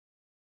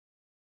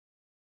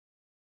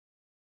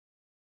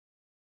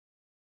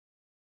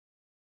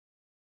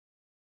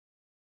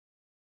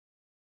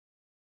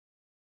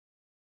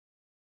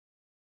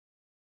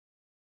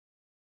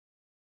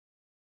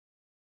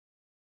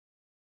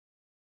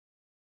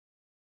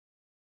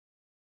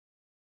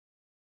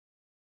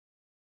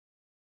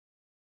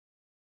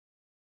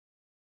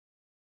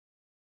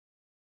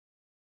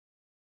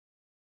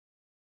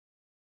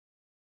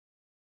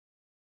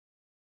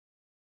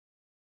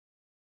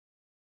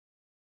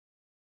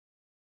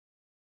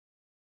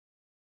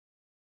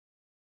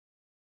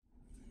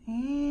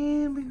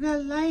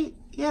got light.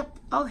 Yep.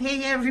 Oh,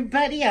 hey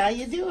everybody, how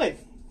you doing?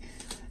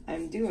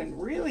 I'm doing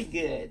really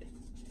good.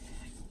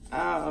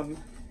 I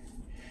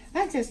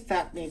just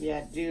thought maybe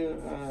I'd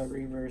do a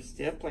reverse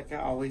dip like I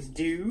always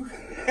do.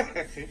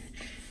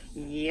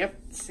 Yep,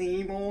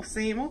 same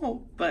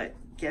old. But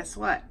guess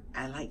what?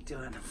 I like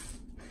doing them.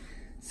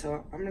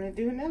 So I'm gonna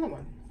do another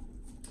one.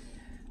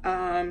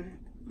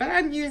 But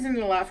I'm using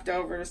the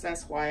leftovers.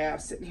 That's why I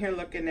was sitting here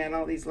looking at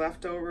all these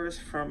leftovers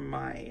from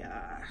my,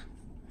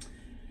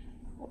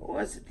 what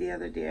was it the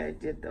other day I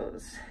did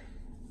those?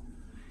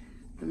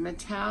 The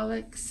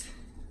metallics.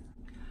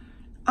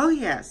 Oh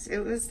yes, it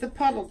was the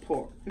puddle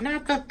pour.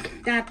 Not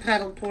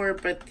puddle pour,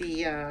 but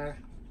the,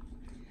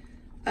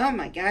 oh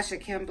my gosh, I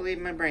can't believe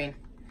my brain.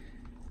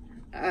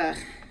 I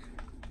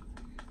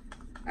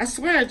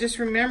swear I just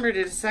remembered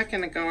it a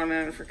second ago and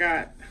I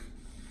forgot.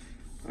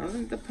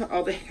 Wasn't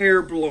the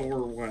hair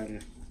blower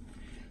one.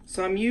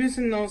 So I'm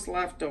using those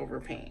leftover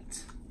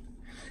paints.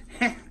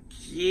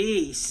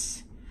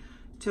 Jeez.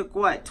 Took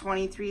what,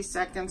 23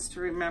 seconds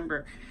to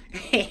remember.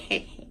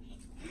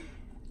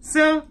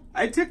 So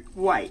I took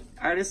white,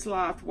 Artist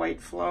Loft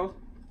White Flow,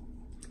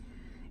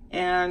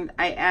 and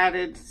I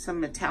added some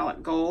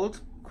metallic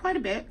gold, quite a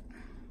bit.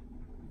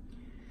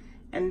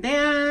 And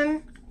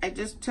then I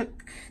just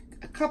took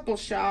a couple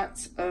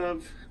shots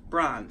of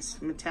bronze,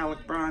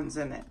 metallic bronze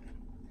in it.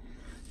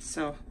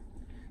 So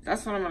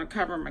that's what I'm going to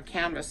cover my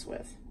canvas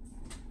with.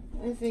 The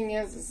only thing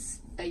is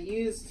I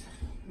used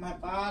my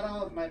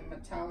bottle of my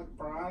metallic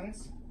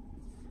bronze,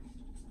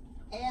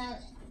 and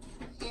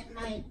it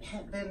might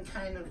have been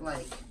kind of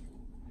like,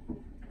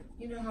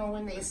 you know how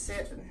when they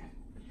sit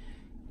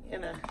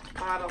in a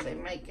bottle they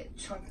might get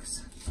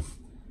chunks.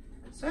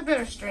 So I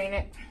better strain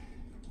it.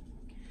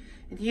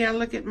 And yeah,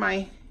 look at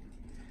my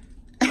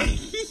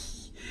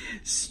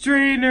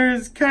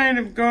strainer's kind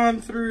of gone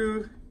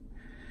through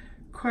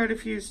quite a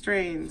few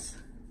strains.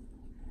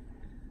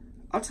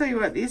 I'll tell you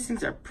what, these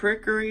things are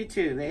prickery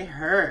too. They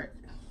hurt.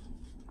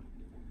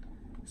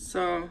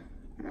 So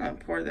I'm gonna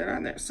pour that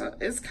on there. So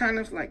it's kind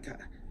of like a,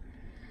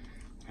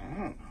 I don't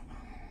know.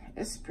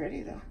 It's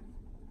pretty though.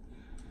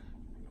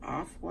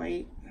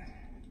 Off-white.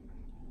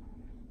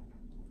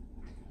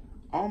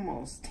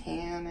 Almost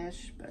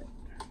tannish, but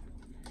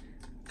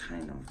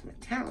kind of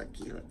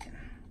metallic-y looking.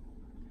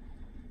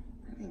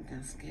 I think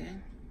that's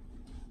good.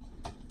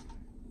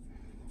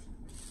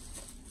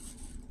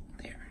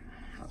 There,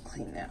 I'll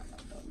clean that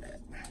up a little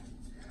bit.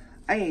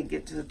 I need to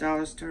get to the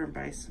dollar store and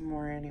buy some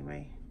more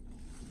anyway.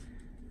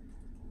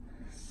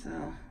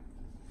 So,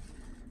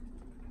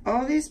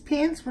 all these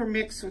paints were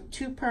mixed with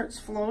 2 parts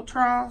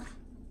Floetrol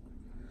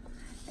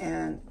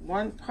and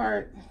 1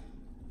 part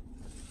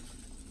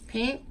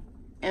paint,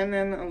 and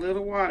then a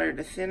little water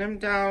to thin them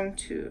down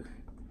to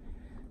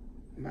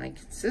my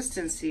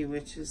consistency,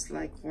 which is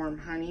like warm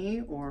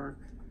honey or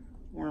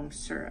warm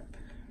syrup,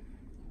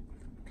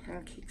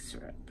 pancake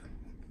syrup.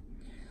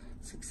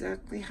 It's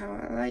exactly how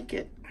I like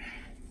it.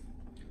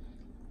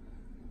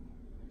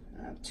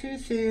 Not too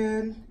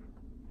thin.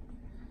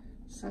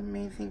 Some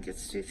may think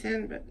it's too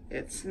thin, but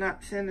it's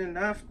not thin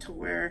enough to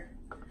where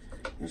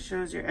it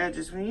shows your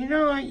edges. When you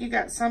know you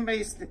got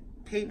somebody's that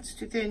paint's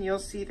too thin, you'll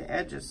see the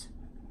edges.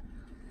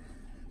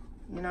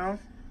 You know?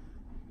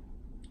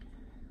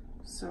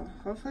 So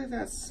hopefully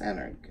that's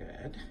centered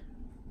good.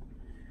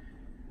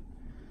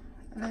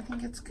 And I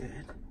think it's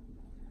good.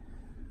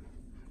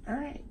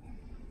 Alright.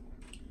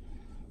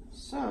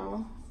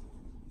 So,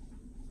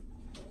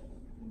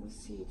 let's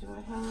see, do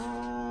I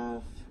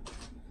have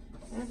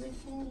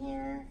everything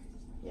here?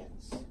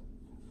 Yes.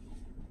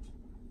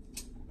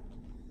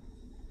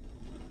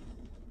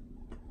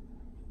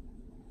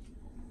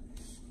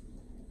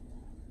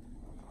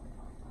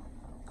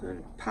 Going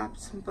to pop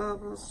some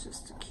bubbles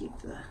just to keep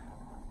the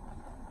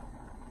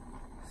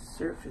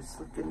surface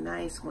looking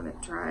nice when it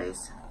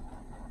dries.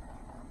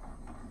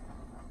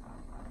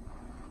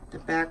 The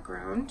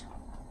background.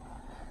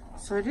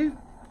 So I do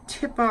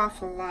tip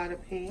off a lot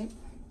of paint.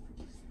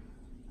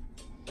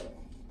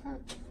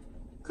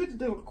 Good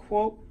little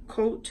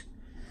coat.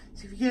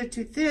 So if you get it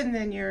too thin,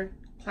 then your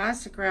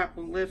plastic wrap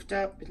will lift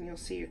up and you'll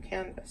see your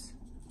canvas.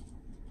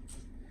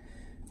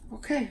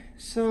 Okay,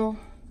 so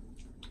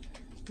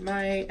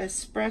my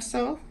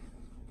espresso.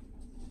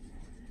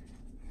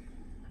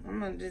 I'm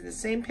going to do the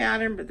same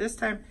pattern, but this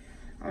time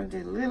I'm going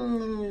to do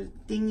little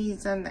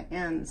dingies on the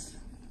ends,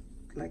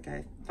 like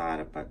I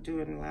thought about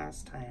doing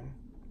last time.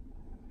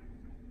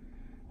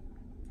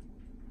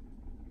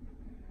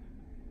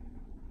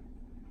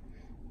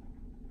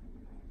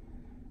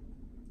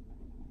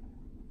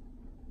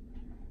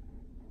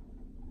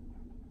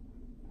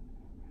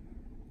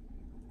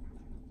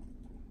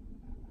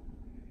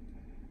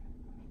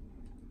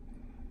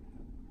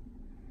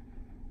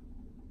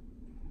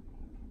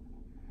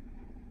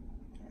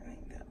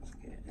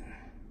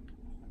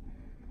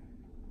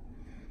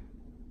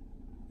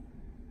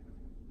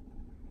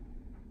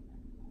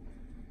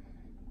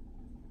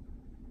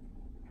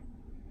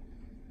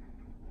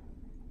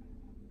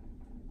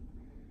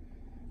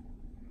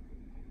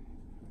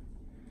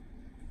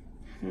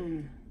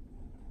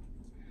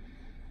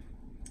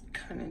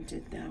 kind of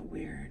did that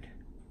weird.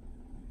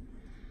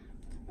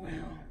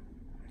 Well,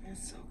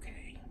 it's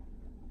okay.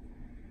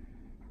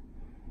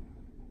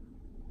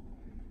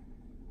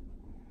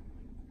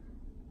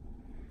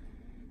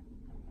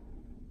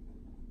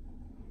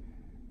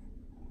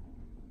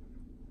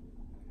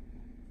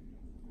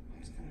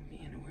 It's going to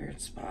be in a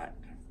weird spot.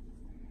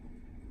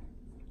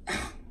 I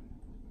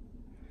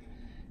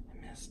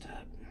messed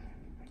up.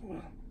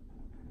 Well,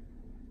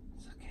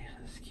 it's okay.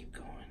 Let's keep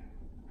going.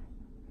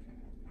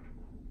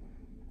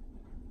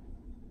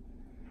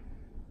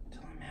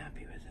 Until I'm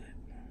happy with it.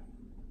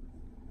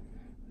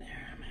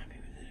 There, I'm happy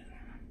with it.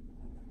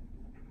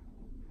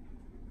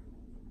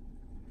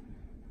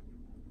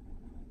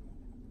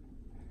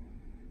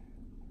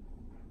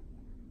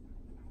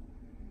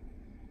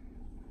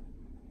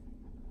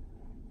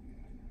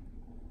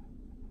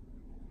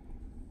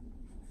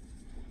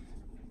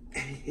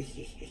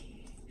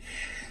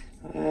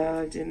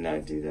 I did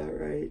not do that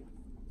right.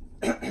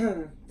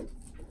 And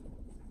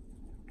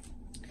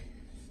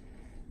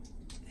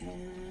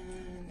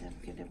I'm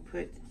gonna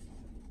put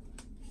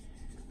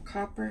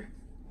copper.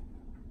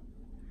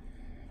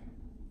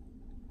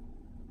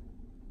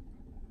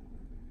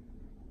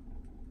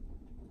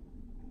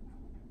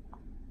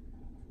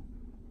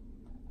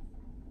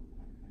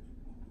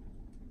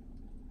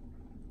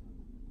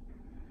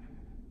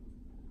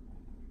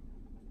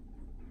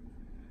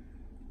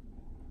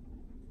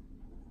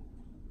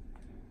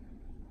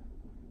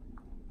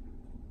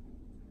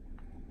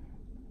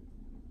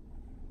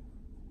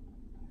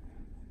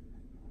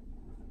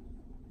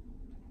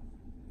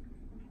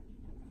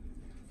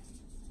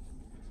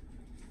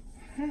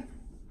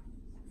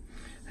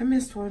 I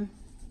missed one.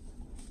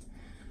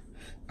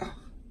 Oh,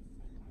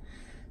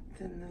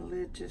 then the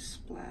lid just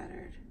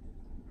splattered.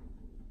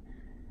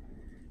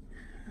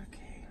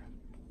 Okay.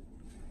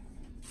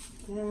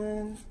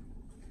 Then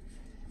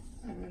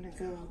I'm gonna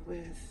go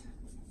with,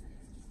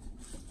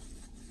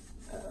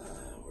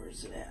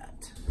 where's it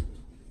at?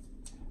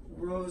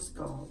 Rose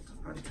gold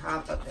on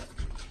top of it.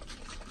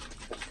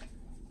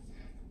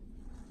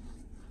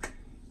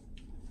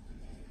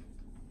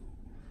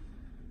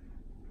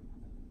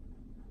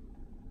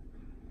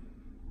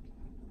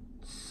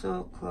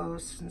 So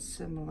close and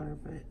similar,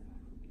 but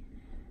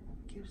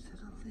gives it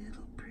a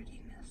little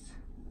prettiness.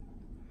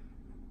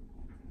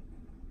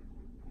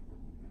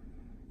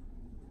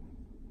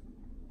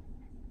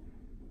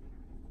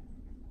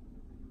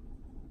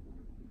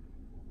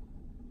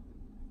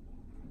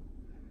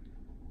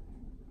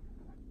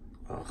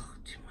 Oh,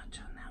 too much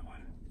on that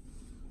one.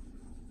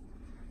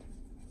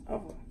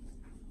 Oh.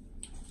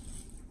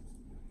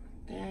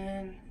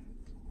 Then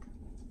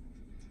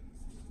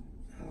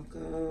I'll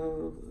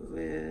go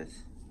with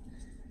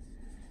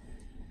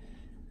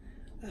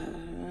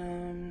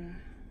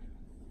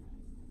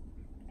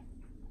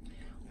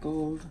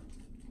gold.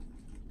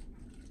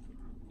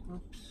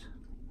 Whoops.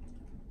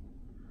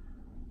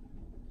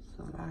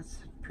 So lots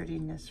of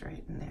prettiness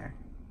right in there.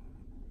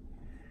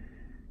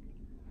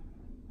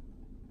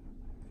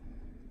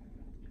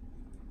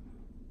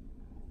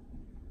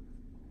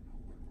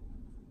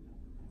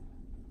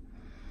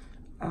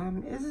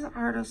 Is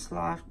Artist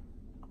Loft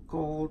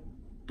Gold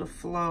the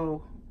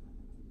Flow?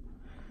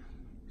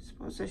 I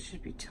suppose I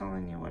should be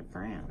telling you what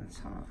brands,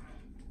 huh?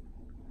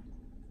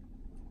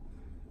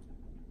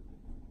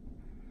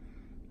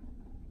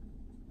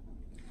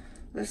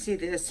 Let's see,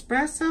 the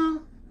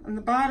espresso on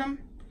the bottom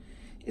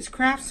is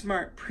Craft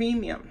Smart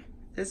Premium.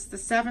 It's the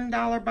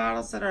 $7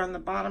 bottles that are on the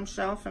bottom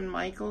shelf in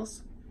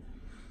Michael's.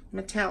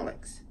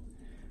 Metallics.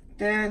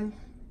 Then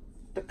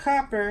the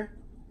copper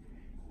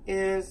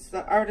is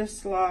the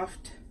Artist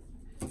Loft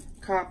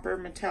copper,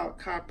 metallic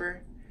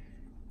copper.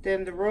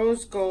 Then the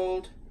rose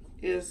gold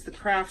is the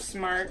Craft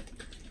Smart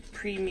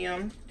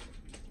Premium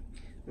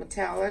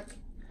metallic.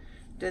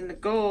 Then the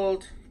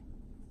gold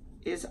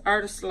is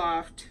Artist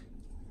Loft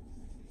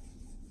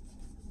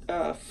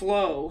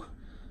Flow.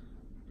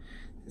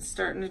 It's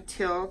starting to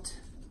tilt.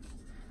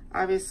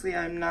 Obviously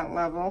I'm not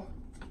level.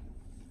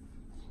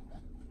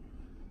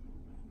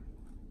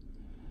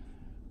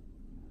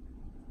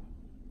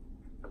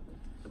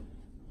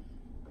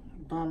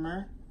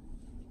 Bummer.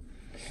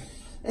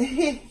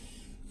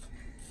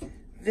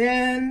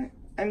 Then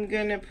I'm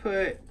gonna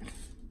put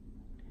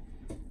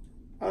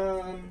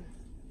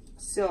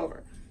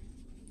silver.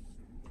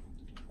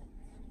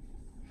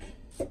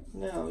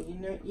 No, you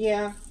know,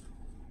 yeah.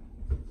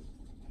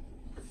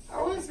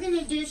 I was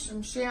gonna do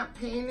some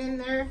champagne in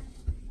there,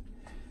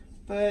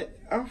 but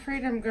I'm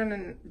afraid I'm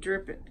gonna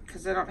drip it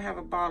because I don't have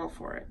a bottle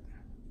for it.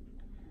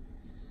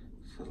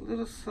 So a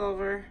little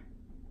silver.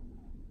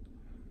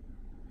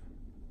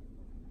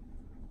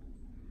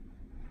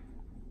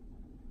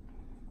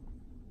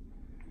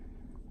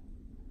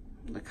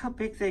 Look how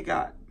big they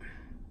got.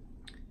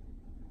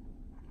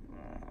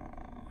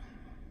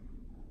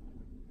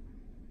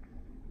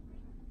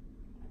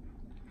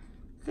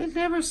 They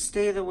never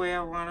stay the way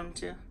I want them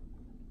to.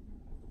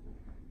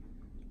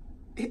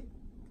 Did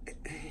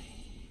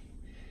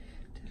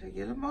I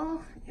get them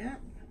all? Yeah.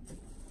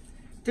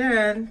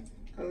 Then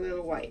a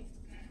little white.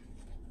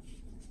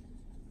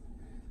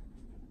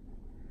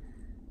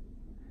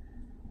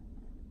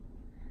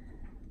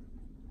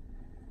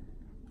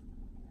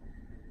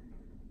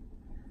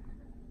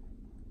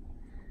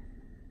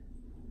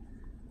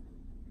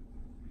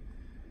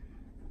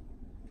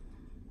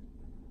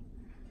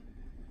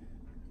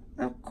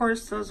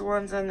 course, those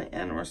ones on the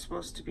end were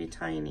supposed to be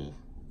tiny.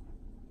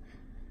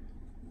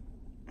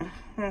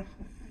 I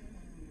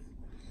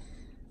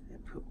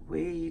put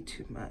way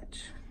too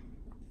much.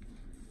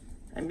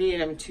 I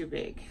made them too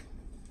big.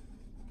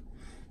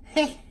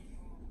 Hey!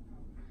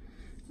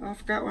 Oh, I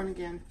forgot one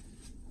again.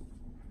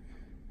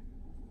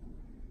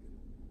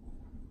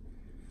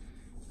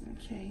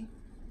 Okay.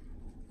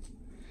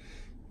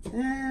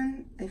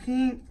 Then I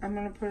think I'm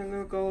going to put a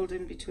little gold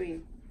in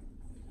between.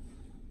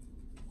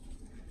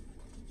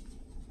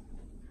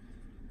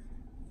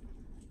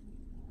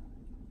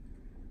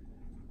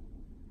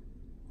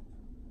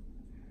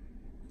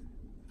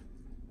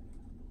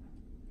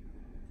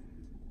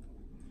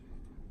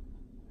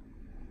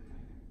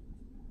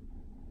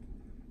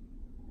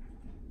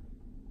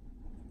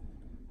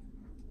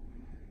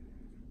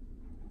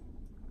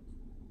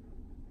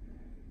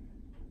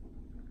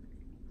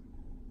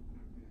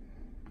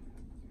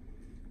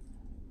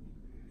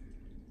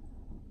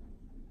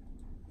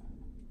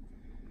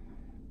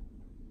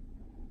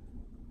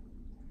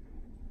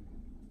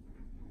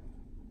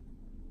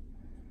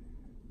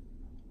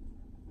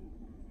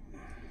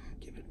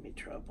 Giving me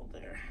trouble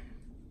there.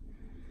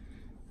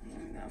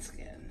 And that's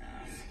good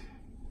enough.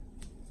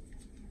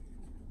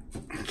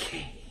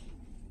 Okay.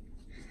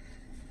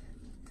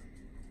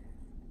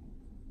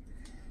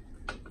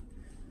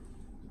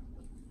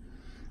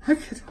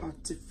 Look at how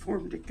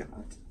deformed it got.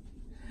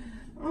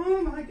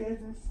 Oh my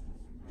goodness.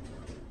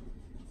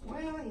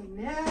 Well, you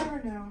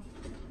never know.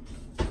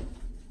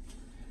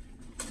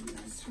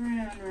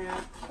 Saran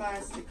wrap,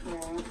 plastic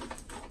wrap,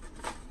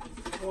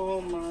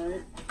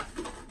 Walmart.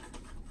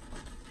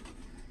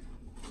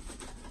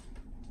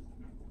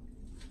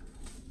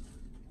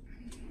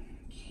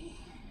 Okay.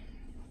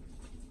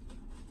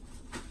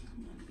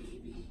 Come on,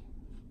 baby.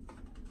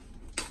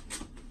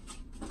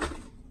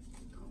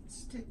 Don't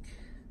stick.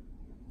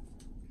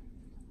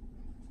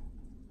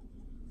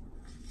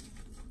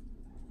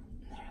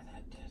 There,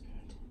 that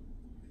didn't.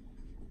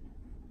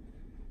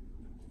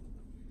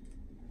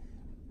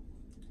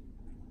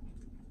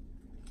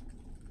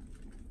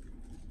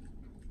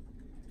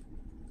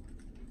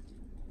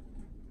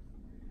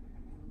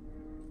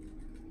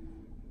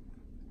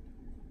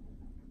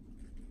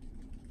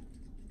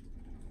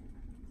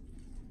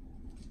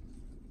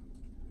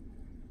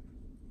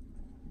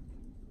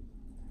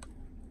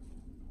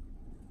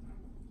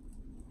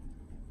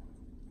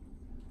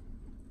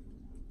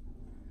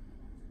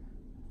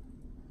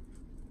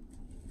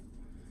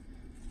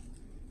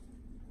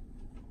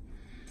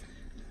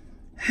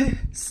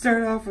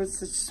 Start off with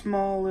such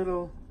small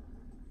little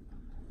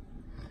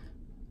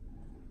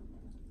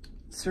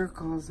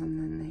circles and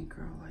then they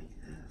grow like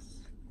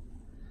this.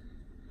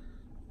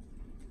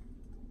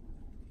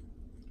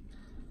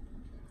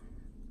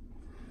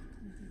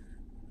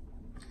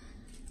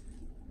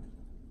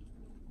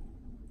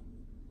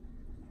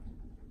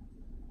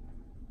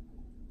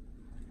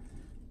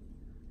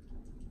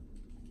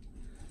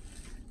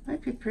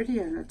 Might be pretty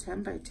on a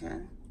 10 by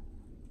 10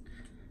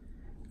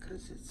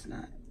 because it's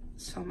not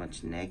so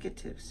much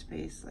negative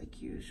space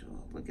like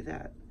usual. Look at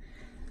that.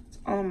 It's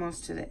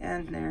almost to the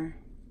end there.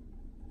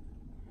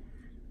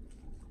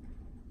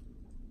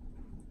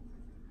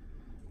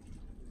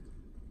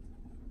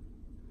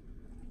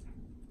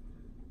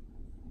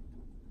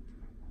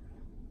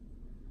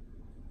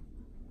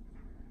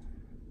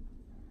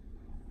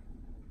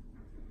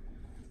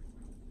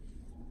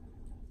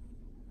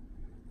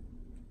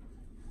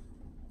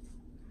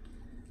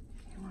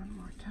 Okay, one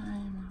more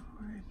time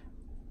upward.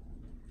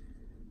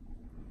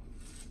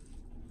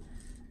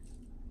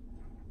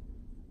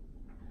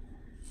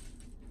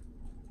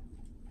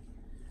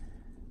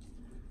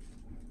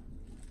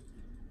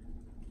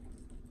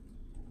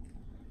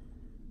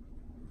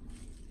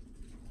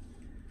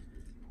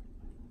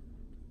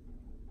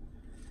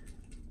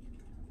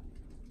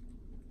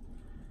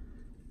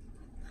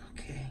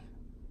 Okay.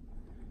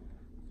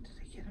 Did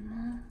I get them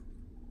all?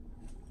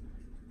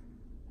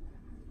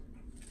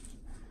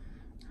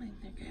 I think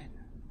they're good.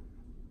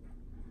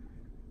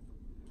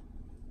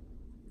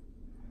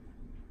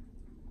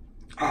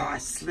 Oh, I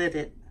slid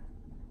it.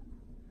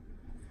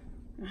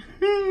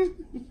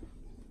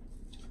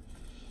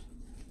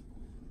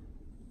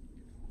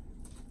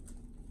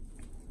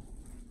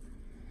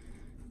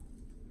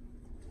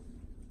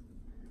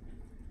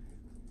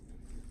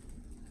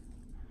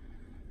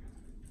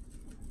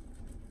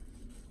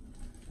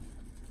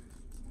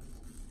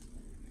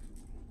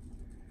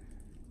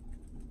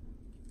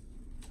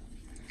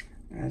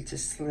 I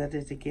just slid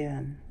it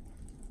again.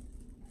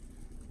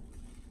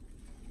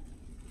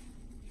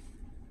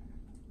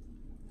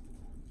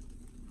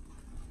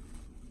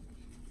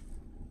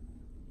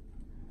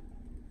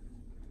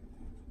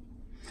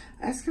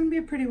 That's gonna be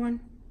a pretty one.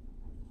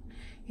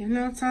 Even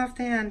though it's off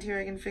the end here,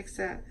 I can fix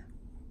that.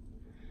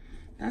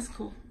 That's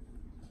cool.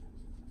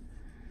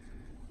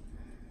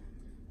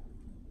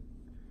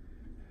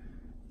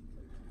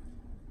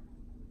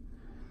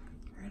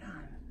 Right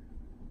on.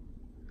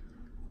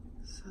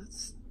 So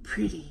it's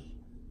pretty.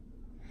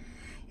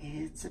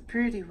 It's a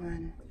pretty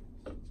one.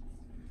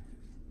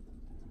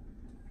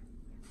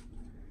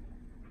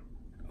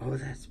 Oh,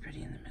 that's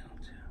pretty in the middle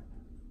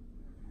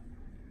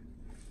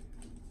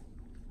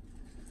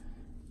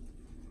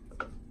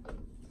too.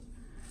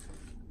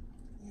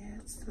 Yeah,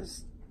 it's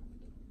those.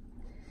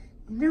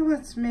 You know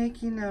what's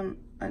making them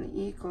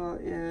unequal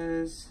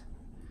is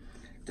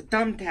the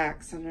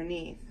thumbtacks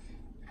underneath.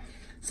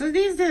 So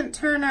these didn't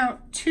turn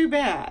out too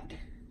bad,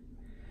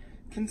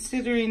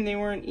 considering they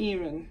weren't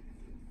even.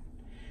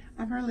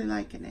 I'm really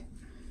liking it.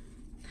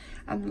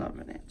 I'm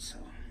loving it, so.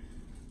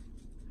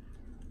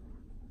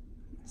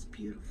 It's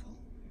beautiful.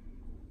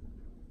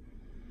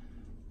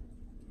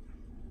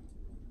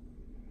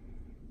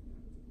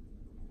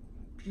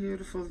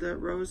 Beautiful, the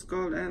rose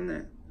gold and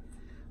the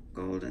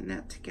gold and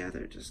that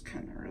together just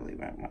kind of really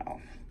went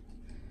well.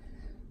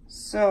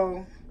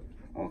 So,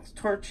 I'll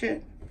torch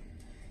it.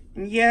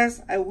 And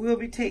yes, I will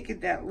be taking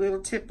that little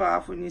tip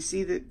off when you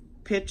see the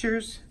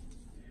pictures.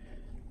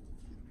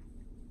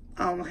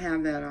 I'll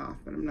have that off,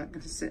 but I'm not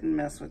going to sit and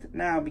mess with it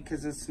now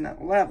because it's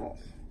not level.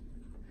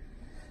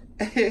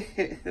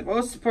 The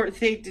most important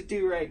thing to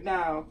do right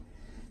now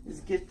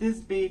is get this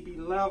baby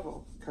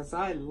level because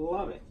I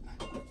love it.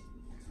 I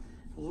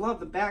love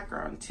the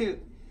background too.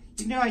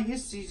 You know, I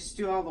used to just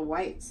do all the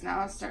whites.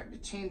 Now I'm starting to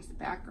change the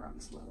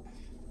backgrounds a little.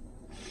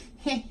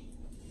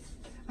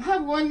 I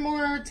have one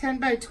more 10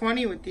 by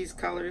 20 with these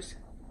colors.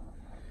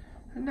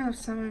 I don't know if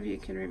some of you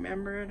can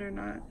remember it or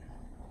not.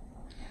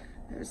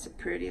 There's a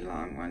pretty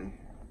long one.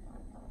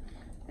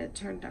 It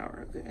turned out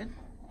real good.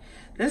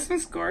 This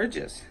one's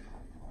gorgeous.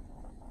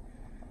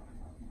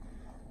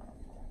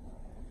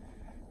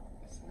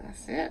 So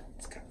that's it.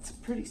 It's got some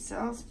pretty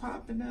cells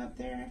popping up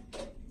there.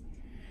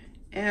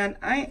 And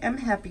I am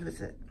happy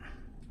with it.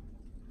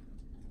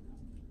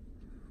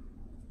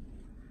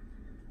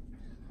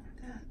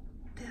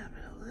 Dab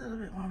it a little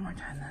bit one more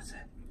time, that's it.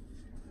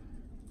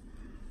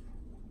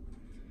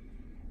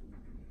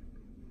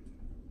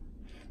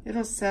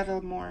 It'll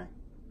settle more.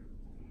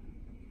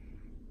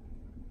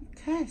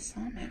 Okay, so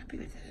I'm happy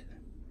with it.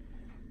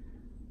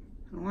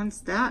 And once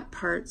that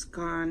part's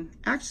gone,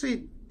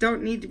 actually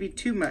don't need to be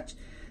too much.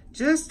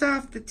 Just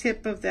off the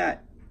tip of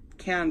that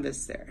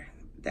canvas there,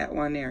 that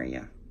one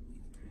area.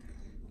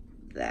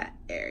 That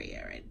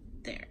area right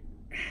there.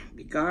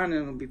 Be gone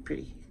and it'll be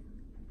pretty.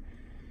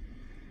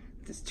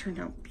 This turned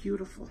out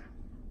beautiful.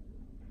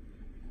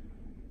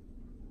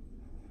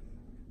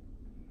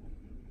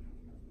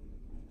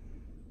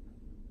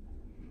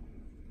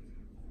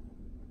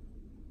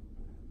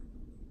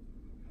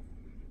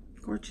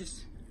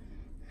 Gorgeous.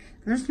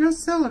 There's no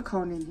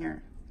silicone in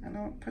here. I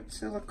don't put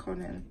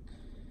silicone in.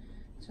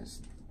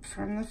 Just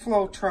from the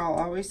Floetrol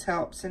always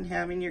helps in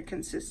having your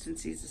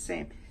consistencies the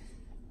same.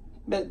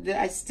 But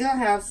I still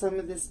have some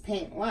of this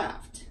paint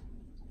left.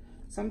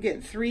 So I'm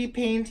getting 3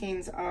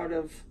 paintings out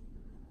of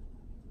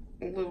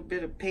a little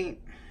bit of paint,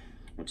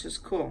 which is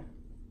cool.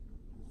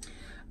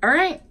 All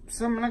right,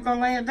 so I'm gonna go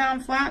lay it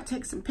down flat,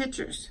 take some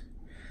pictures.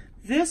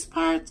 This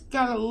part's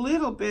got a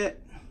little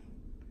bit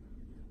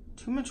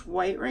too much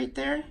white right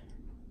there,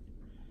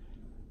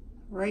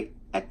 right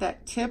at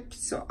that tip.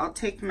 So I'll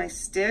take my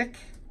stick,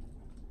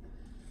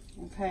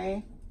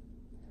 okay,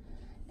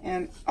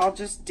 and I'll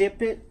just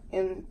dip it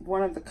in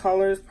one of the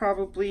colors,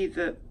 probably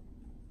the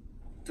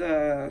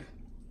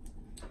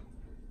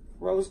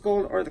rose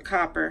gold or the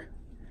copper,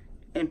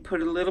 and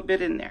put a little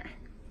bit in there.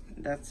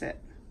 That's it.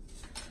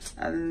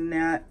 Other than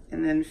that,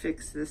 and then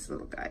fix this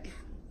little guy.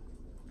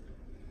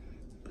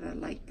 But I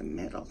like the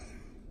middle.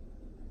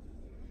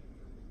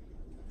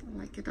 I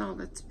like it all.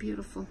 That's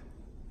beautiful.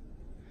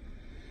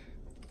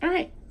 All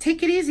right,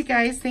 take it easy,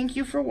 guys. Thank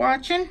you for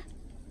watching.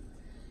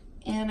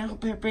 And I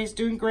hope everybody's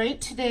doing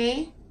great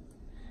today.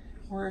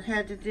 We're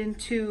headed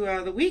into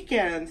the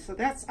weekend, so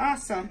that's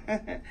awesome.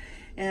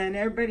 And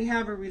everybody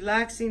have a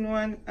relaxing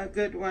one, a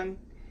good one,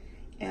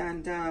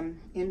 and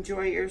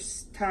enjoy your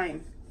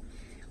time.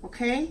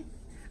 Okay?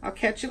 I'll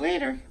catch you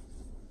later.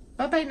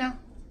 Bye-bye now.